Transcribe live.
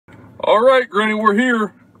All right, Granny, we're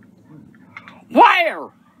here. Where?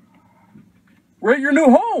 We're at your new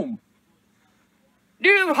home.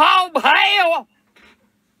 New home, hell?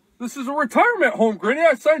 This is a retirement home, Granny.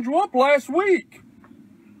 I signed you up last week.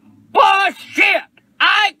 Bullshit!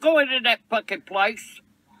 I ain't going to that fucking place.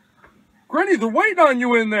 Granny, they're waiting on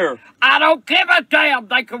you in there. I don't give a damn.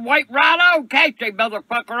 They can wait right on, can't they,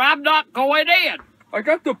 motherfucker? I'm not going in. I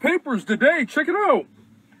got the papers today. Check it out.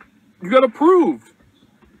 You got approved.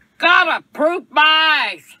 Gotta prove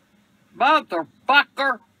my eyes.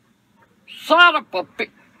 Motherfucker. Son of a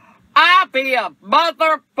bitch. I be a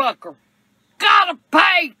motherfucker. Gotta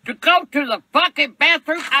pay to go to the fucking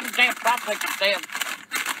bathroom. I'm damn, I'll take a damn.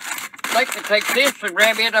 They can take this and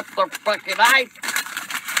ram it up their fucking ice.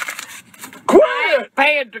 Quit! I ain't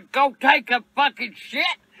paying to go take a fucking shit,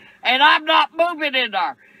 and I'm not moving in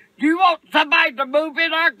there. You want somebody to move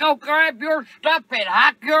in there? Go grab your stuff and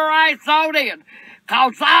hack your ass on in.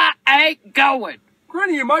 Cause I ain't going.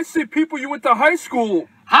 Granny, you might see people you went to high school.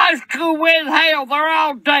 High school with hell, they're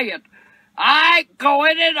all dead. I ain't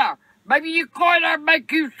going in there. Maybe you go in there and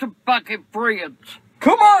make you some fucking friends.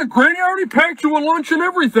 Come on, Granny, I already packed you a lunch and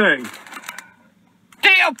everything.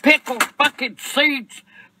 Dill pickle fucking seeds.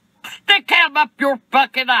 Stick them up your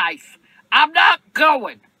fucking ice. I'm not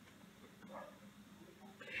going.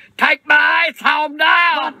 Take my ass home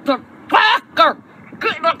now. Motherfucker!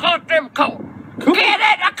 Get in the goddamn car. Get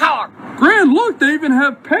in the car. Gran, look, they even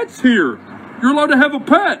have pets here. You're allowed to have a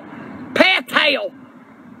pet. Pet hell.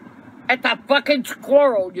 It's a fucking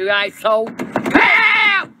squirrel, you asshole.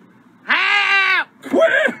 Help! Help!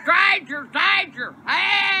 Quit! Stranger, danger!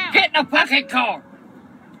 Help! Get in the fucking car.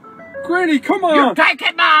 Granny, come on. You're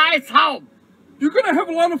taking my ass home. You're gonna have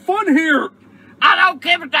a lot of fun here. I don't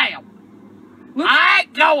give a damn. I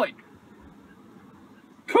ain't going.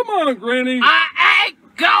 Come on, Granny. I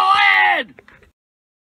ain't going.